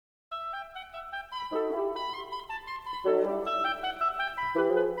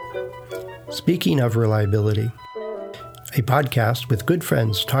Speaking of reliability, a podcast with good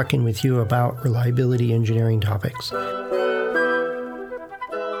friends talking with you about reliability engineering topics.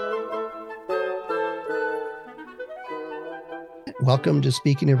 Welcome to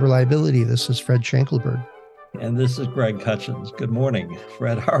Speaking of Reliability. This is Fred Schenkelberg. And this is Greg Hutchins. Good morning,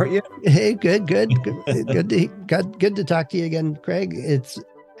 Fred. How are you? Hey, good to talk to you again, Craig.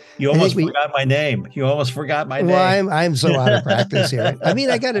 You almost forgot my name. Well, I'm so out of practice here. I mean,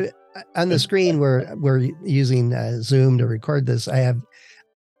 I got to on the screen where we're using Zoom to record this. I have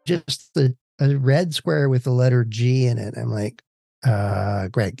just a red square with the letter G in it. I'm like,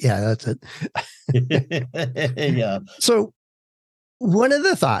 Greg. Yeah, that's it. Yeah. So one of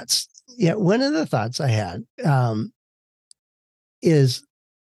the thoughts I had is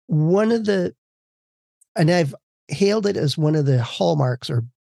and I've hailed it as one of the hallmarks or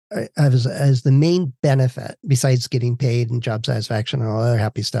as the main benefit, besides getting paid and job satisfaction and all other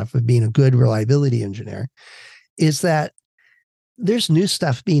happy stuff of being a good reliability engineer, is that there's new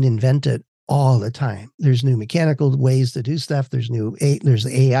stuff being invented all the time. There's new mechanical ways to do stuff. There's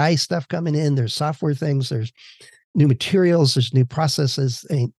AI stuff coming in. There's software things. There's new materials. There's new processes.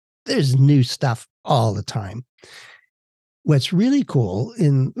 I mean, there's new stuff all the time. What's really cool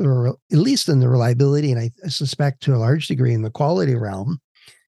or at least in the reliability, and I suspect to a large degree in the quality realm,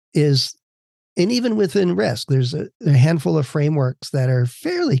 is, and even within risk, there's a handful of frameworks that are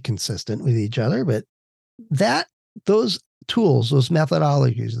fairly consistent with each other, but those tools, those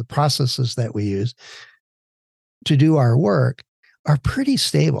methodologies, the processes that we use to do our work are pretty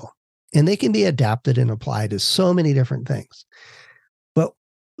stable, and they can be adapted and applied to so many different things. But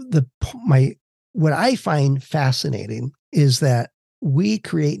what I find fascinating is that we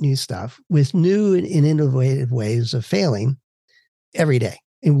create new stuff with new and innovative ways of failing every day,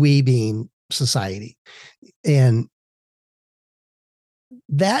 and we being society. And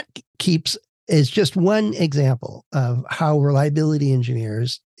that is just one example of how reliability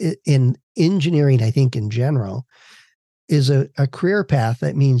engineers in engineering, I think in general, is a career path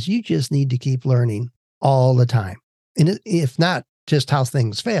that means you just need to keep learning all the time. And if not just how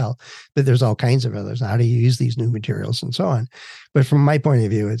things fail, but there's all kinds of others, how do you use these new materials and so on. But from my point of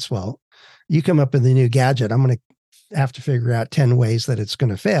view, it's, well, you come up with a new gadget, I'm going to have to figure out 10 ways that it's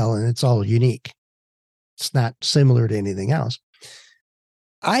going to fail, and it's all unique. It's not similar to anything else.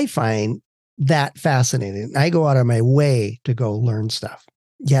 I find that fascinating. I go out of my way to go learn stuff.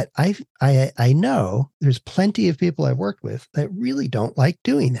 Yet I know there's plenty of people I've worked with that really don't like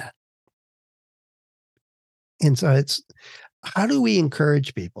doing that. And so it's, how do we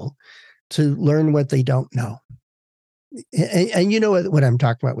encourage people to learn what they don't know? And you know what I'm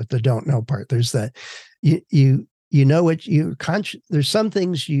talking about with the don't know part. There's that you know what there's some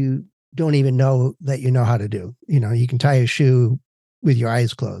things you don't even know that you know how to do. You know, you can tie a shoe with your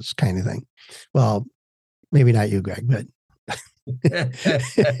eyes closed, kind of thing. Well, maybe not you, Greg, but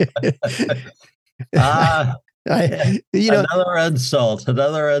another insult.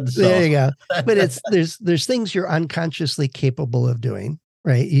 There you go. But there's things you're unconsciously capable of doing,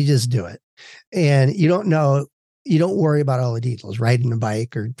 right? You just do it, and you don't worry about all the details, riding a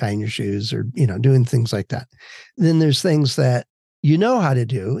bike or tying your shoes or, doing things like that. Then there's things that you know how to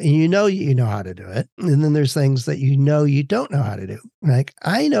do, and you know how to do it. And then there's things that you don't know how to do. Like,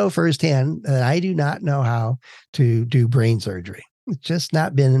 I know firsthand that I do not know how to do brain surgery. It's just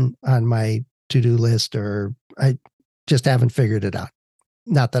not been on my to-do list, or I just haven't figured it out.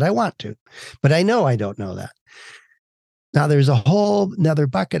 Not that I want to, but I know I don't know that. Now there's a whole another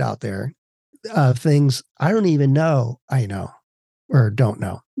bucket out there of things I don't even know I know or don't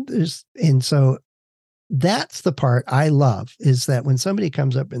know. And so that's the part I love, is that when somebody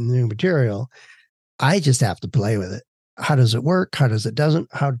comes up in new material, I just have to play with it. How does it work? How does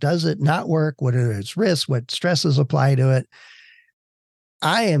it not work? What are its risks? What stresses apply to it?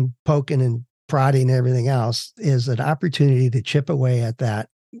 I am poking and prodding everything else is an opportunity to chip away at that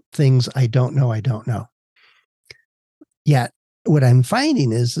things I don't know. Yet what I'm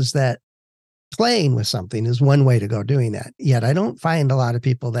finding is that playing with something is one way to go doing that. Yet I don't find a lot of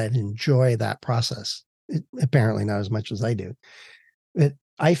people that enjoy that process. Apparently not as much as I do. But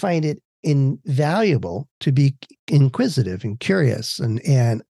I find it invaluable to be inquisitive and curious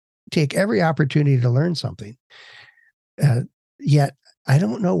and take every opportunity to learn something. Yet I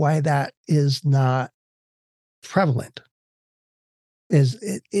don't know why that is not prevalent,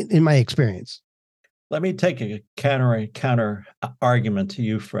 in my experience. Let me take a counter argument to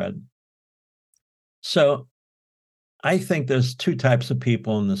you, Fred. So I think there's two types of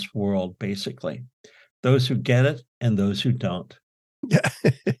people in this world, basically. Those who get it and those who don't. Yeah.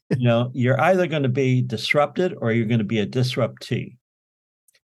 You're either going to be disrupted or you're going to be a disruptee.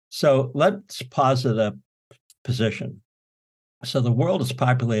 So let's posit a position. So the world is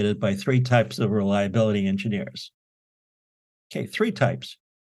populated by three types of reliability engineers. Okay, three types.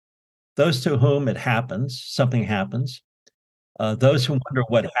 Those to whom it happens, something happens, those who wonder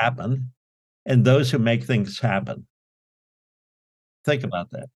what happened, and those who make things happen. Think about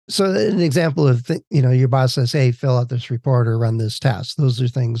that. So an example of, your boss says, hey, fill out this report or run this test. Those are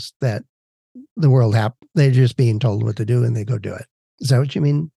things that the world they're just being told what to do and they go do it. Is that what you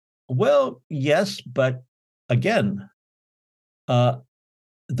mean? Well, yes, but again,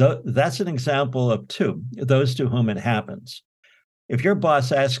 that's an example of two, those to whom it happens. If your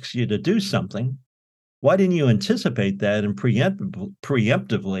boss asks you to do something, why didn't you anticipate that and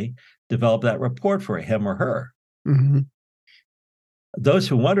preemptively develop that report for him or her? Mm-hmm. Those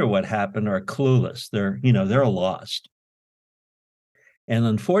who wonder what happened are clueless. They're lost. And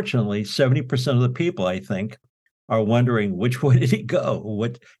unfortunately, 70% of the people, I think, are wondering which way did he go?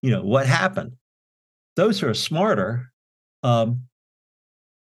 What happened? Those who are smarter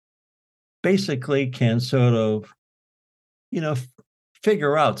basically can sort of,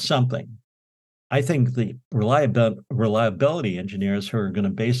 figure out something. I think the reliability engineers who are going to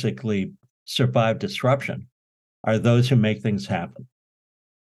basically survive disruption are those who make things happen.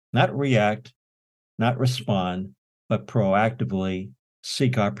 Not react, not respond, but proactively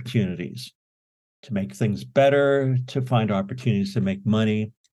seek opportunities to make things better, to find opportunities to make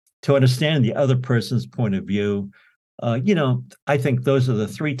money, to understand the other person's point of view. I think those are the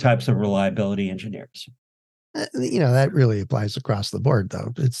three types of reliability engineers. That really applies across the board,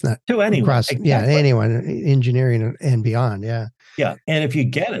 though. It's not to anyone. Exactly. Anyone, engineering and beyond. Yeah. Yeah. And if you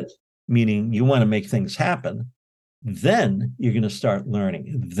get it, meaning you want to make things happen, then you're going to start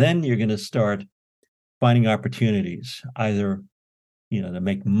learning. Then you're going to start finding opportunities, either, to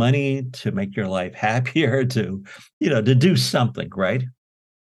make money, to make your life happier, to do something, right?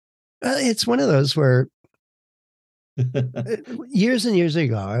 It's one of those where years and years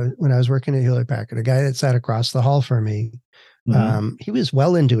ago, when I was working at Hewlett Packard, a guy that sat across the hall from me, he was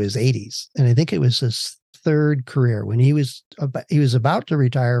well into his 80s, and I think it was his third career when he was about to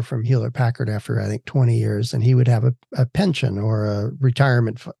retire from Hewlett Packard after, I think, 20 years, and he would have a pension or a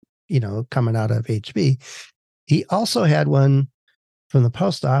retirement, coming out of HB. He also had one from the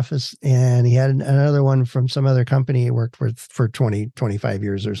post office, and he had another one from some other company he worked with for 20, 25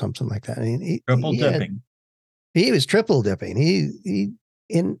 years or something like that. Triple dipping. He was triple dipping.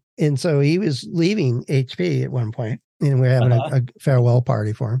 And so he was leaving HP at one point, and we we're having a farewell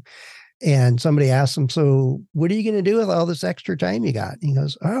party for him. And somebody asked him, so what are you going to do with all this extra time you got? And he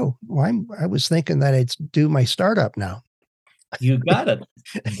goes, oh, well, I was thinking that I'd do my startup now. You got it.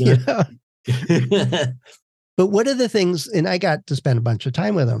 But one of the things, and I got to spend a bunch of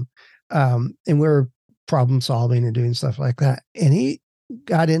time with him, and we're problem solving and doing stuff like that. And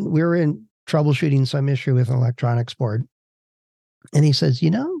we were in troubleshooting some issue with an electronics board. And he says,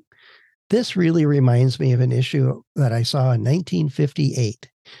 this really reminds me of an issue that I saw in 1958.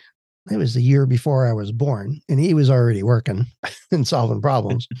 It was the year before I was born, and he was already working and solving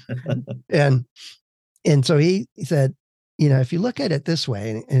problems. and so he said, if you look at it this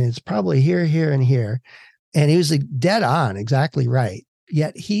way, and it's probably here, here, and here, and he was dead on, exactly right.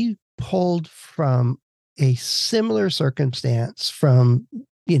 Yet he pulled from a similar circumstance from,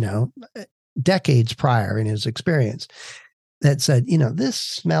 decades prior in his experience that said, this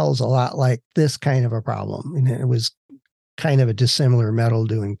smells a lot like this kind of a problem. And it was kind of a dissimilar metal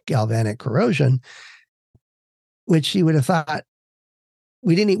doing galvanic corrosion, which he would have thought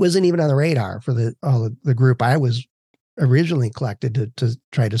wasn't even on the radar for the group I was originally collected to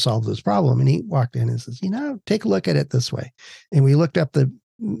try to solve this problem. And he walked in and says, take a look at it this way. And we looked up the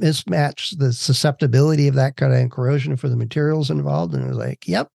mismatch, the susceptibility of that kind of corrosion for the materials involved. And it was like,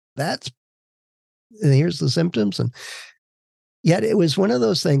 yep, and here's the symptoms. And yet it was one of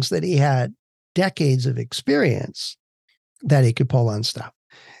those things that he had decades of experience that he could pull on stuff.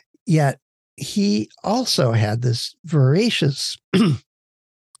 Yet he also had this voracious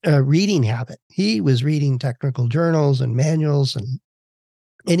reading habit. He was reading technical journals and manuals and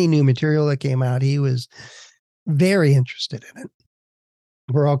any new material that came out. He was very interested in it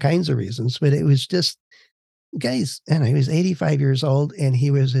for all kinds of reasons, but it was just, guys, and he was 85 years old and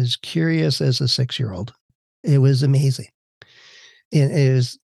he was as curious as a 6-year-old. It was amazing. And it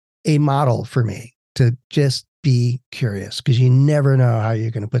was a model for me to just be curious, because you never know how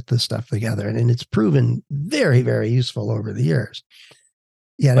you're going to put this stuff together. And it's proven very, very useful over the years.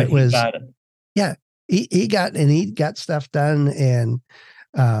 Yeah, it was. Yeah, he got stuff done and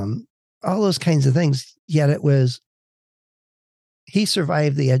all those kinds of things. Yet it was he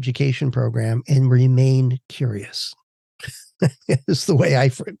survived the education program and remained curious. Is the way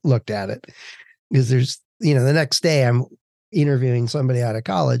I looked at it. Because there's, the next day I'm interviewing somebody out of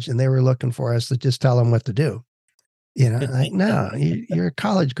college and they were looking for us to just tell them what to do. Like, no, you're a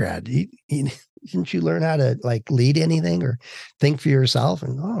college grad. Didn't you learn how to like lead anything or think for yourself?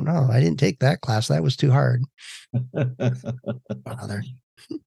 And oh no, I didn't take that class. That was too hard. Bother.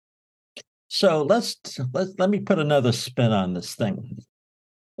 So let me put another spin on this thing.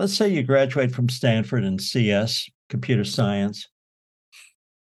 Let's say you graduate from Stanford in CS, computer science,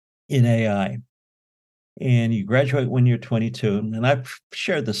 in AI, and you graduate when you're 22. And I've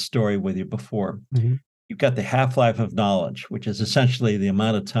shared this story with you before. Mm-hmm. You've got the half-life of knowledge, which is essentially the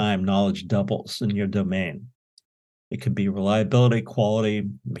amount of time knowledge doubles in your domain. It could be reliability, quality,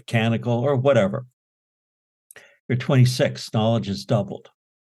 mechanical, or whatever. You're 26, knowledge is doubled.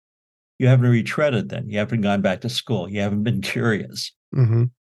 You haven't retreaded then. You haven't gone back to school. You haven't been curious. Mm-hmm.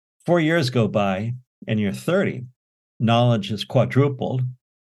 4 years go by and you're 30. Knowledge is quadrupled.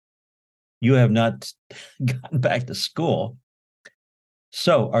 You have not gotten back to school.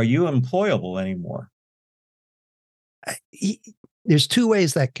 So are you employable anymore? There's two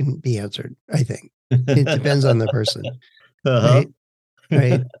ways that can be answered, I think. It depends on the person. Uh-huh.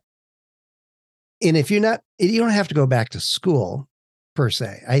 Right. And if you don't have to go back to school per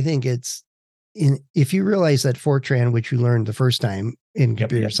se. I think if you realize that Fortran, which you learned the first time in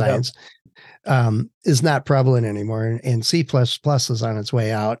computer science, is not prevalent anymore, and C++ is on its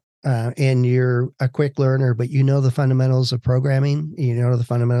way out, and you're a quick learner, but you know the fundamentals of programming, you know the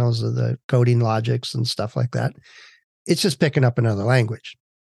fundamentals of the coding logics and stuff like that. It's just picking up another language.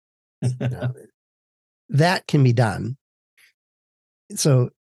 That can be done.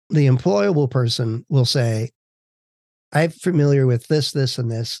 So the employable person will say, I'm familiar with this, this,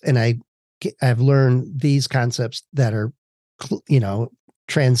 and this, and I've learned these concepts that are,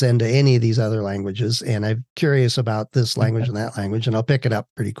 transcend to any of these other languages, and I'm curious about this language and that language, and I'll pick it up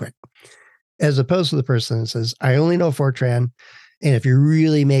pretty quick. As opposed to the person that says, I only know Fortran, and if you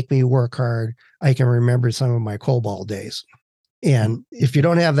really make me work hard, I can remember some of my COBOL days. And if you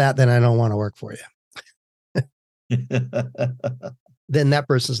don't have that, then I don't want to work for you. Then that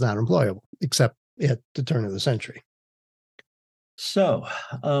person's not employable, except at the turn of the century. So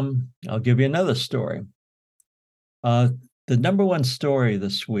I'll give you another story. The number one story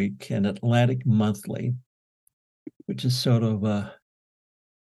this week in Atlantic Monthly, which is sort of a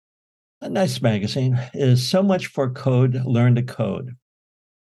nice magazine, is So Much for Code, Learn to Code.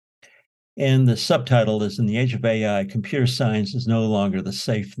 And the subtitle is, In the Age of AI, Computer Science is no longer the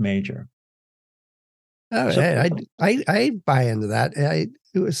safe major. Oh, so, I buy into that.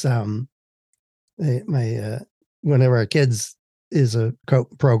 It was my one of our kids is a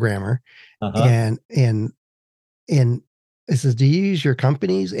programmer, and I says, do you use your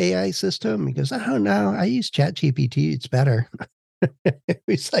company's AI system? He goes, oh no, I use ChatGPT. It's better.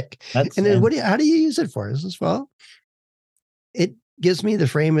 He's like, and then how do you use it for? I says, well, it gives me the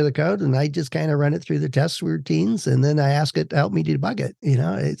frame of the code, and I just kind of run it through the test routines, and then I ask it to help me debug it.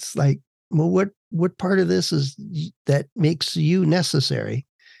 It's like, well, what part of this is that makes you necessary?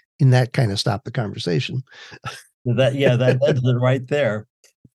 And that kind of stopped the conversation. That ends it right there.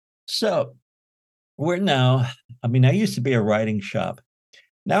 So we're now, I used to be a writing shop.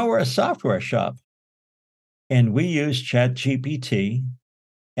 Now we're a software shop. And we use ChatGPT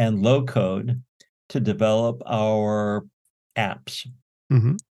and low code to develop our apps.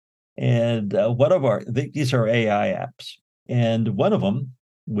 Mm-hmm. And these are AI apps. And one of them,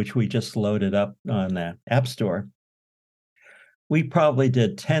 which we just loaded up on the App Store, we probably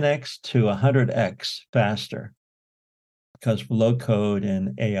did 10x to 100x faster because of low code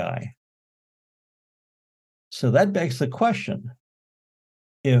and AI. So that begs the question,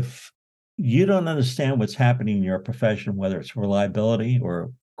 if you don't understand what's happening in your profession, whether it's reliability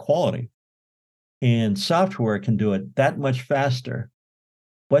or quality, and software can do it that much faster,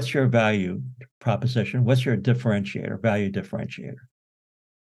 what's your value proposition? What's your value differentiator?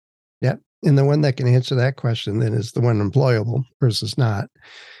 Yeah. And the one that can answer that question then is the one employable versus not.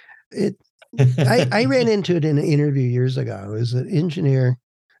 I ran into it in an interview years ago. It was an engineer.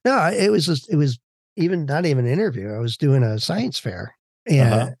 No, it was even not even an interview. I was doing a science fair,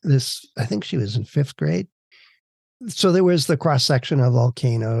 and I think she was in 5th grade. So there was the cross section of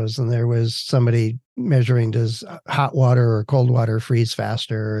volcanoes, and there was somebody measuring, does hot water or cold water freeze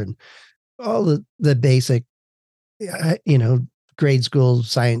faster, and all the basic, grade school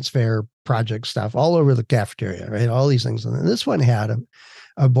science fair project stuff all over the cafeteria, right? All these things. And this one had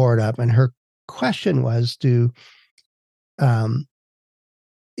a board up, and her question was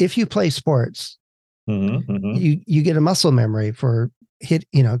if you play sports, Mm-hmm. You get a muscle memory for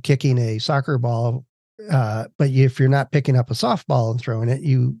kicking a soccer ball. But if you're not picking up a softball and throwing it,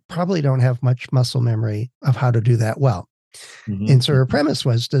 you probably don't have much muscle memory of how to do that well. And so her Mm-hmm. premise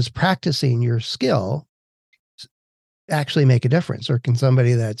was, does practicing your skill actually make a difference? Or can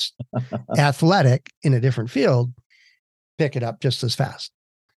somebody that's athletic in a different field pick it up just as fast?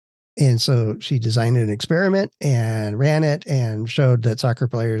 And so she designed an experiment and ran it and showed that soccer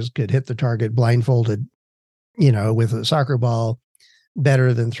players could hit the target blindfolded, with a soccer ball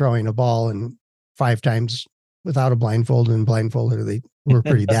better than throwing a ball and 5 times without a blindfold, and blindfolded they were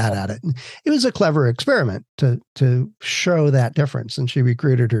pretty bad at it. It was a clever experiment to show that difference. And she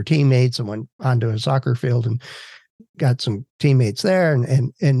recruited her teammates and went onto a soccer field and got some teammates there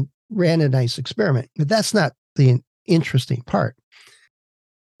and ran a nice experiment. But that's not the interesting part.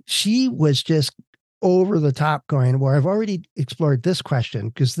 She was just over the top going, well, I've already explored this question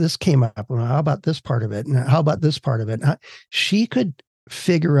because this came up. Well, how about this part of it? And how about this part of it? She could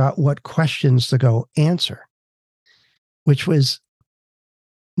figure out what questions to go answer, which was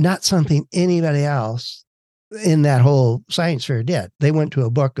not something anybody else in that whole science fair did. They went to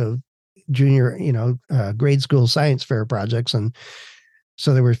a book of junior, grade school science fair projects. And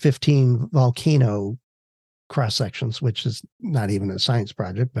so there were 15 volcano cross sections, which is not even a science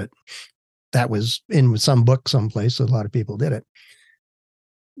project, but that was in some book someplace. So a lot of people did it.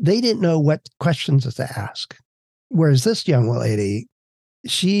 They didn't know what questions to ask. Whereas this young lady,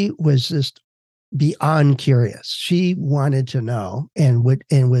 she was just beyond curious. She wanted to know and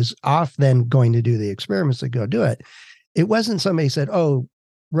was off then going to do the experiments to go do it. It wasn't somebody said, oh,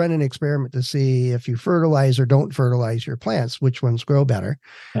 run an experiment to see if you fertilize or don't fertilize your plants, which ones grow better.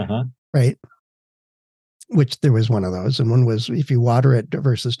 Uh-huh. Right. Which there was one of those. And one was if you water it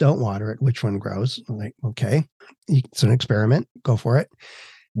versus don't water it, which one grows? I'm like, okay, it's an experiment. Go for it.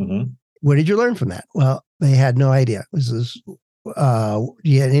 Mm-hmm. What did you learn from that? Well, they had no idea. Was this, do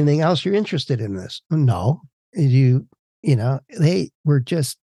you have anything else you're interested in this? No. They were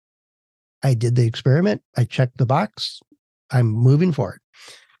just, I did the experiment. I checked the box. I'm moving forward.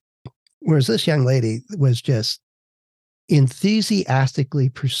 Whereas this young lady was just enthusiastically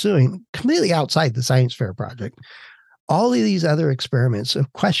pursuing, completely outside the science fair project, all of these other experiments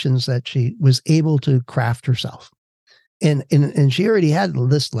of questions that she was able to craft herself. And she already had a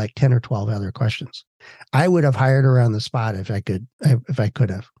list like 10 or 12 other questions. I would have hired her on the spot if I could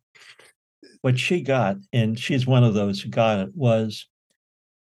have. What she got, and she's one of those who got it, was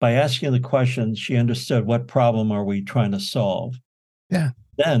by asking the questions, she understood what problem are we trying to solve. Yeah.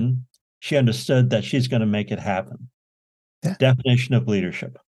 Then she understood that she's going to make it happen. Yeah. Definition of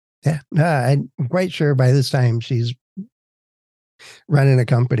leadership. Yeah. I'm quite sure by this time she's running a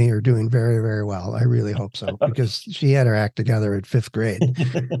company or doing very, very well. I really hope so, because she had her act together at 5th grade.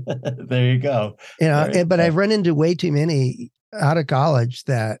 There you go. But I've run into way too many out of college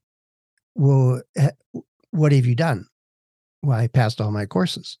that, well, what have you done? Well, I passed all my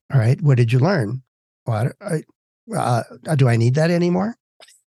courses. All right. What did you learn? Well, do I need that anymore?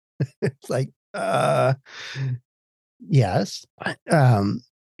 It's like, yes.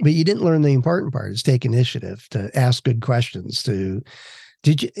 But you didn't learn the important part, is take initiative, to ask good questions, and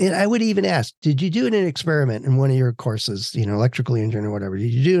I would even ask, did you do an experiment in one of your courses, electrical engineering or whatever?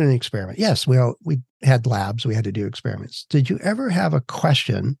 Did you do an experiment? Yes, we had labs. We had to do experiments. Did you ever have a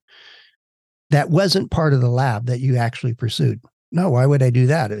question that wasn't part of the lab that you actually pursued? No, why would I do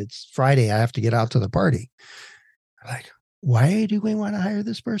that? It's Friday. I have to get out to the party. Like, why do we want to hire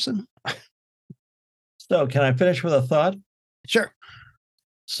this person? So can I finish with a thought? Sure.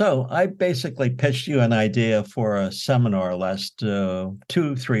 So I basically pitched you an idea for a seminar last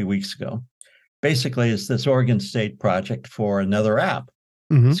 2-3 weeks ago. Basically, it's this Oregon State project for another app.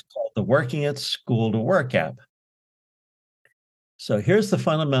 Mm-hmm. It's called the Working at School to Work app. So here's the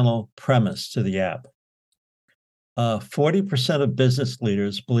fundamental premise to the app. 40% of business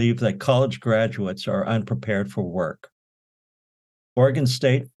leaders believe that college graduates are unprepared for work. Oregon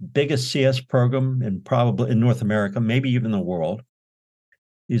State, biggest CS program probably in North America, maybe even the world.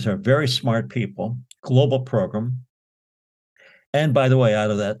 These are very smart people, global program. And by the way,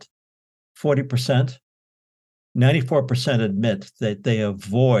 out of that 40%, 94% admit that they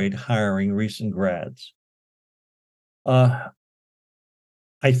avoid hiring recent grads. I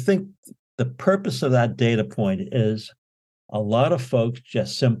think the purpose of that data point is a lot of folks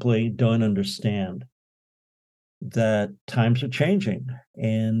just simply don't understand that times are changing,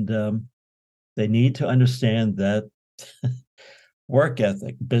 and they need to understand that work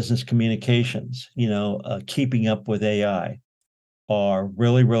ethic, business communications, keeping up with AI are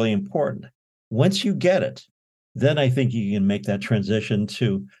really, really important. Once you get it, then I think you can make that transition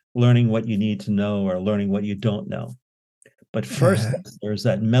to learning what you need to know or learning what you don't know. But first, there's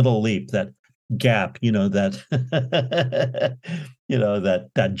that mental leap, that gap, that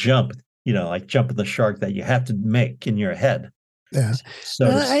that jump, like jumping the shark that you have to make in your head. Yeah. So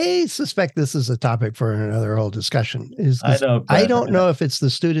I suspect this is a topic for another whole discussion. I know, I Brett, don't know if it's the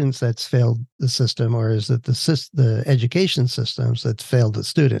students that's failed the system, or is it the education systems that's failed the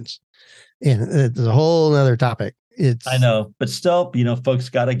students? And it's a whole other topic. I know, but still, folks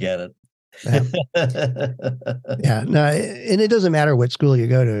got to get it. Yeah. Yeah. No, and it doesn't matter what school you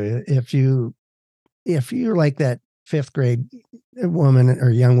go to. If you're like that fifth grade woman or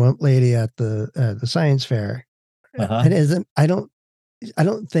young lady at the science fair, it isn't. I don't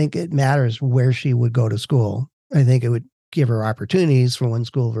think it matters where she would go to school. I think it would give her opportunities for one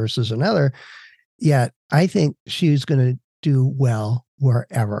school versus another. Yet I think she's going to do well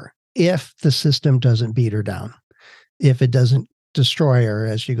wherever, if the system doesn't beat her down, if it doesn't destroy her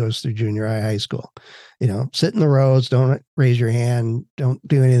as she goes through junior high school. Sit in the rows, don't raise your hand, don't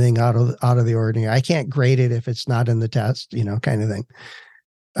do anything out of the ordinary. I can't grade it if it's not in the test, kind of thing.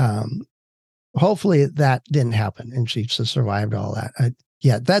 Hopefully that didn't happen and she survived all that.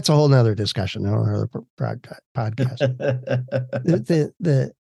 That's a whole nother discussion, another podcast.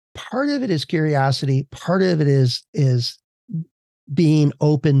 the part of it is curiosity. Part of it is being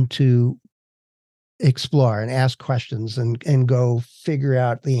open to explore and ask questions and go figure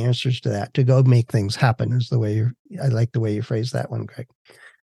out the answers to that, to go make things happen, is the way I like the way you phrase that one, Greg.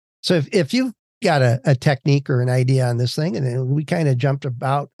 So if you've got a technique or an idea on this thing, and then we kind of jumped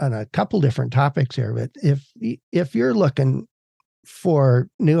about on a couple different topics here, but if you're looking for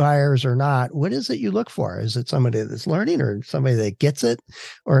new hires or not, what is it you look for? Is it somebody that's learning, or somebody that gets it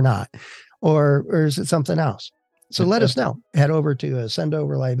or not? Or is it something else? So let us know. Head over to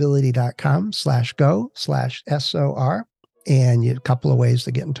accendoreliability.com/go/SOR. And a couple of ways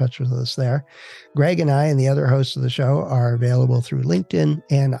to get in touch with us there. Greg and I and the other hosts of the show are available through LinkedIn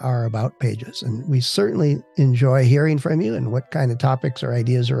and our About pages. And we certainly enjoy hearing from you, and what kind of topics or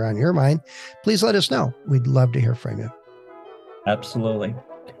ideas are on your mind. Please let us know. We'd love to hear from you. Absolutely.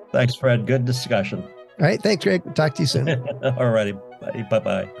 Thanks, Fred. Good discussion. All right. Thanks, Greg. Talk to you soon. All righty.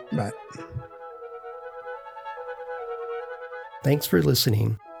 Bye-bye. Bye. Thanks for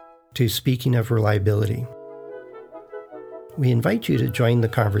listening to Speaking of Reliability. We invite you to join the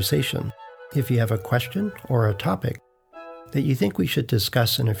conversation. If you have a question or a topic that you think we should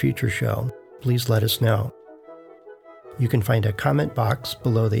discuss in a future show, please let us know. You can find a comment box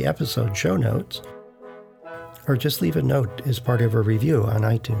below the episode show notes, or just leave a note as part of a review on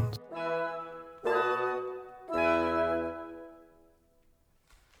iTunes.